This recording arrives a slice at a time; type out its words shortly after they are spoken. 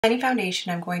Any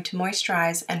foundation, I'm going to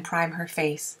moisturize and prime her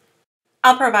face.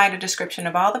 I'll provide a description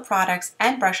of all the products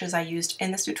and brushes I used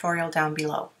in this tutorial down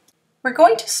below. We're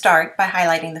going to start by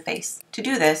highlighting the face. To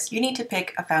do this, you need to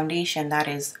pick a foundation that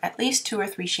is at least 2 or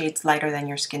 3 shades lighter than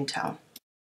your skin tone.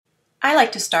 I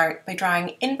like to start by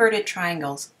drawing inverted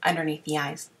triangles underneath the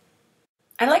eyes.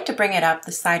 I like to bring it up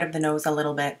the side of the nose a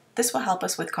little bit. This will help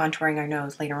us with contouring our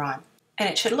nose later on. And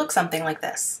it should look something like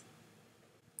this.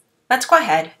 Let's go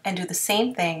ahead and do the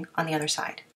same thing on the other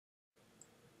side.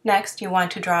 Next, you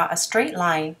want to draw a straight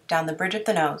line down the bridge of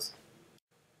the nose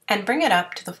and bring it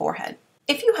up to the forehead.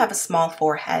 If you have a small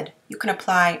forehead, you can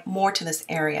apply more to this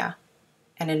area.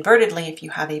 And invertedly, if you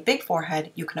have a big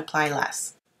forehead, you can apply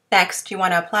less. Next, you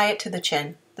want to apply it to the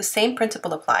chin. The same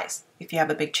principle applies. If you have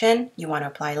a big chin, you want to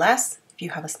apply less. If you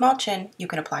have a small chin, you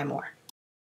can apply more.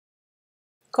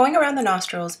 Going around the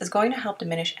nostrils is going to help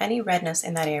diminish any redness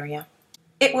in that area.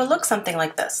 It will look something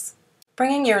like this.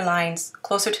 Bringing your lines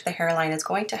closer to the hairline is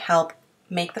going to help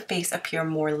make the face appear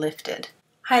more lifted.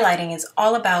 Highlighting is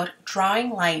all about drawing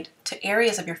light to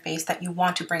areas of your face that you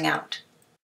want to bring out.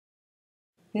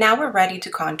 Now we're ready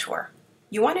to contour.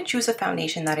 You want to choose a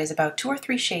foundation that is about 2 or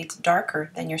 3 shades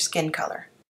darker than your skin color.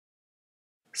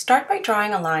 Start by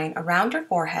drawing a line around your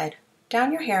forehead,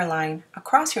 down your hairline,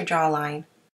 across your jawline.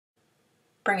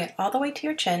 Bring it all the way to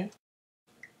your chin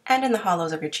and in the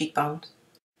hollows of your cheekbones.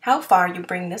 How far you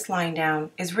bring this line down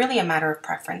is really a matter of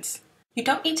preference. You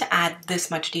don't need to add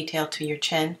this much detail to your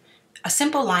chin. A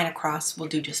simple line across will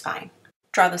do just fine.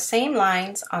 Draw the same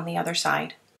lines on the other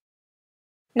side.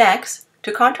 Next,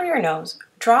 to contour your nose,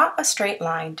 draw a straight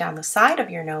line down the side of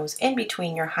your nose in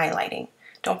between your highlighting.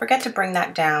 Don't forget to bring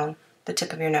that down the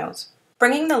tip of your nose.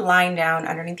 Bringing the line down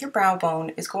underneath your brow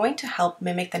bone is going to help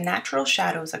mimic the natural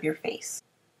shadows of your face.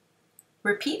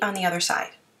 Repeat on the other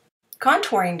side.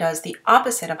 Contouring does the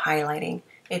opposite of highlighting.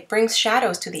 It brings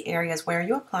shadows to the areas where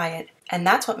you apply it, and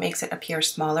that's what makes it appear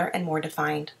smaller and more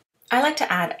defined. I like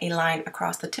to add a line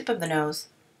across the tip of the nose.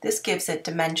 This gives it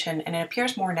dimension and it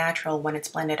appears more natural when it's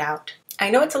blended out.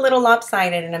 I know it's a little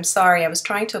lopsided and I'm sorry, I was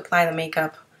trying to apply the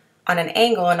makeup on an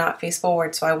angle and not face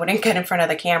forward so I wouldn't get in front of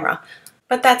the camera.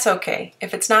 But that's okay.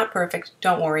 If it's not perfect,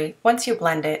 don't worry. Once you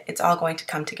blend it, it's all going to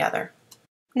come together.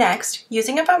 Next,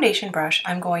 using a foundation brush,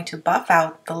 I'm going to buff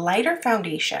out the lighter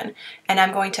foundation and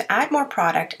I'm going to add more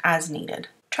product as needed.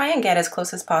 Try and get as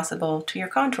close as possible to your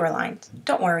contour lines.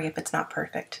 Don't worry if it's not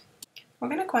perfect. We're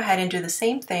going to go ahead and do the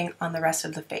same thing on the rest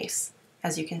of the face.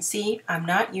 As you can see, I'm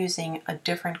not using a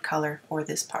different color for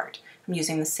this part. I'm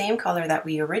using the same color that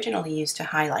we originally used to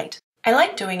highlight. I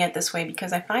like doing it this way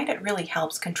because I find it really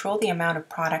helps control the amount of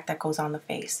product that goes on the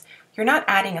face. You're not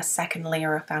adding a second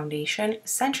layer of foundation.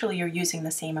 Essentially, you're using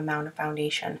the same amount of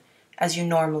foundation as you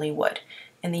normally would.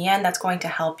 In the end, that's going to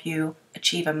help you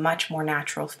achieve a much more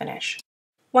natural finish.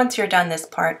 Once you're done this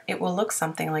part, it will look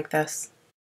something like this.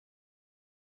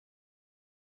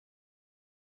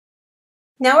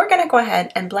 Now we're going to go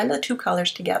ahead and blend the 2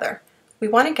 colors together. We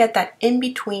want to get that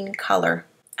in-between color.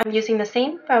 I'm using the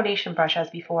same foundation brush as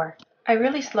before. I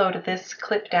really slowed this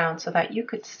clip down so that you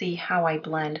could see how I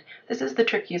blend. This is the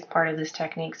trickiest part of this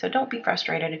technique, so don't be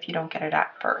frustrated if you don't get it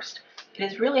at first. It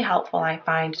is really helpful, I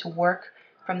find, to work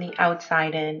from the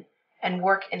outside in and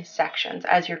work in sections,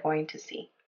 as you're going to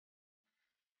see.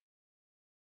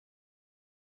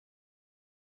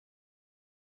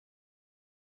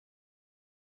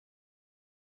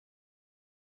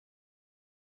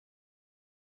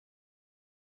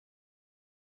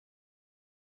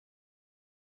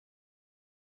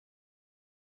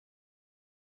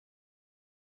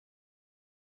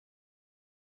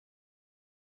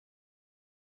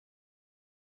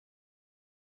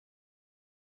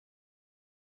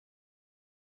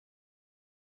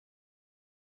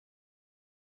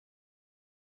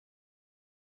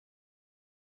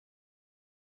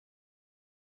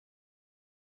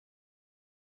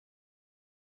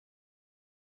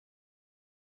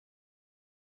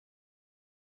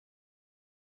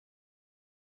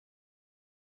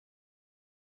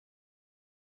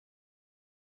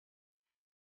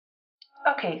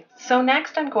 Okay, so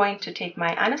next I'm going to take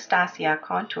my Anastasia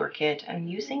contour kit and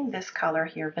using this color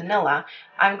here, Vanilla,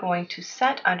 I'm going to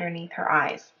set underneath her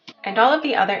eyes and all of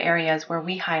the other areas where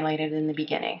we highlighted in the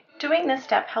beginning. Doing this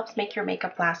step helps make your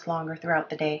makeup last longer throughout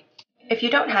the day. If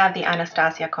you don't have the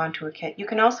Anastasia contour kit, you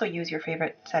can also use your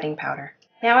favorite setting powder.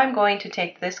 Now I'm going to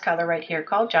take this color right here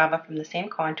called Java from the same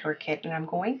contour kit and I'm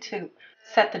going to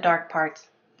set the dark parts.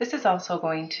 This is also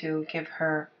going to give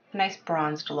her a nice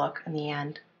bronzed look in the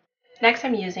end. Next,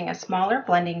 I'm using a smaller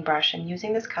blending brush and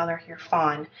using this color here,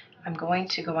 Fawn. I'm going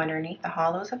to go underneath the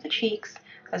hollows of the cheeks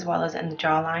as well as in the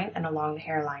jawline and along the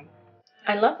hairline.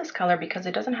 I love this color because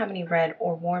it doesn't have any red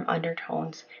or warm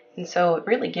undertones, and so it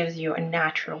really gives you a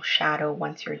natural shadow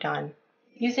once you're done.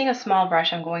 Using a small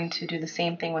brush, I'm going to do the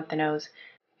same thing with the nose.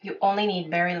 You only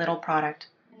need very little product.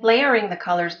 Layering the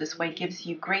colors this way gives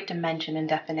you great dimension and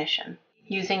definition.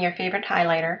 Using your favorite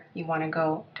highlighter, you want to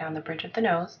go down the bridge of the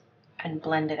nose and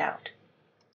blend it out.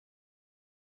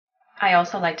 I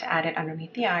also like to add it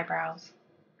underneath the eyebrows,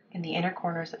 in the inner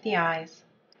corners of the eyes,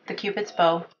 the cupid's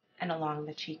bow, and along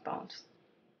the cheekbones.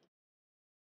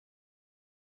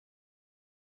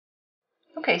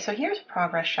 Okay, so here's a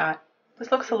progress shot.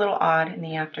 This looks a little odd in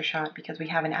the after shot because we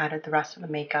haven't added the rest of the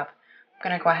makeup. I'm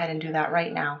going to go ahead and do that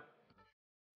right now.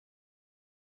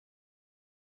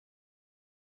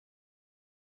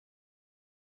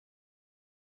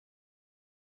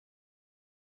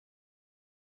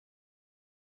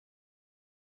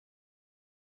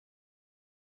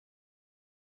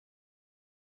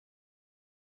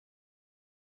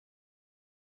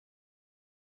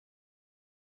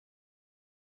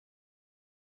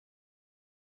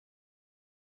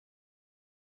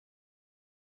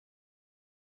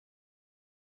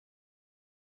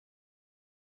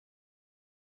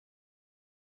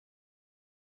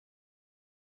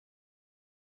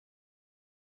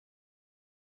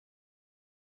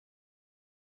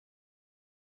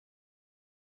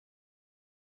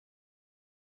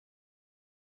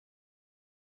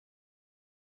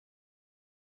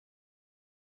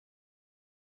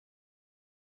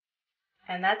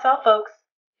 And that's all, folks.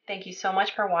 Thank you so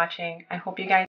much for watching. I hope you guys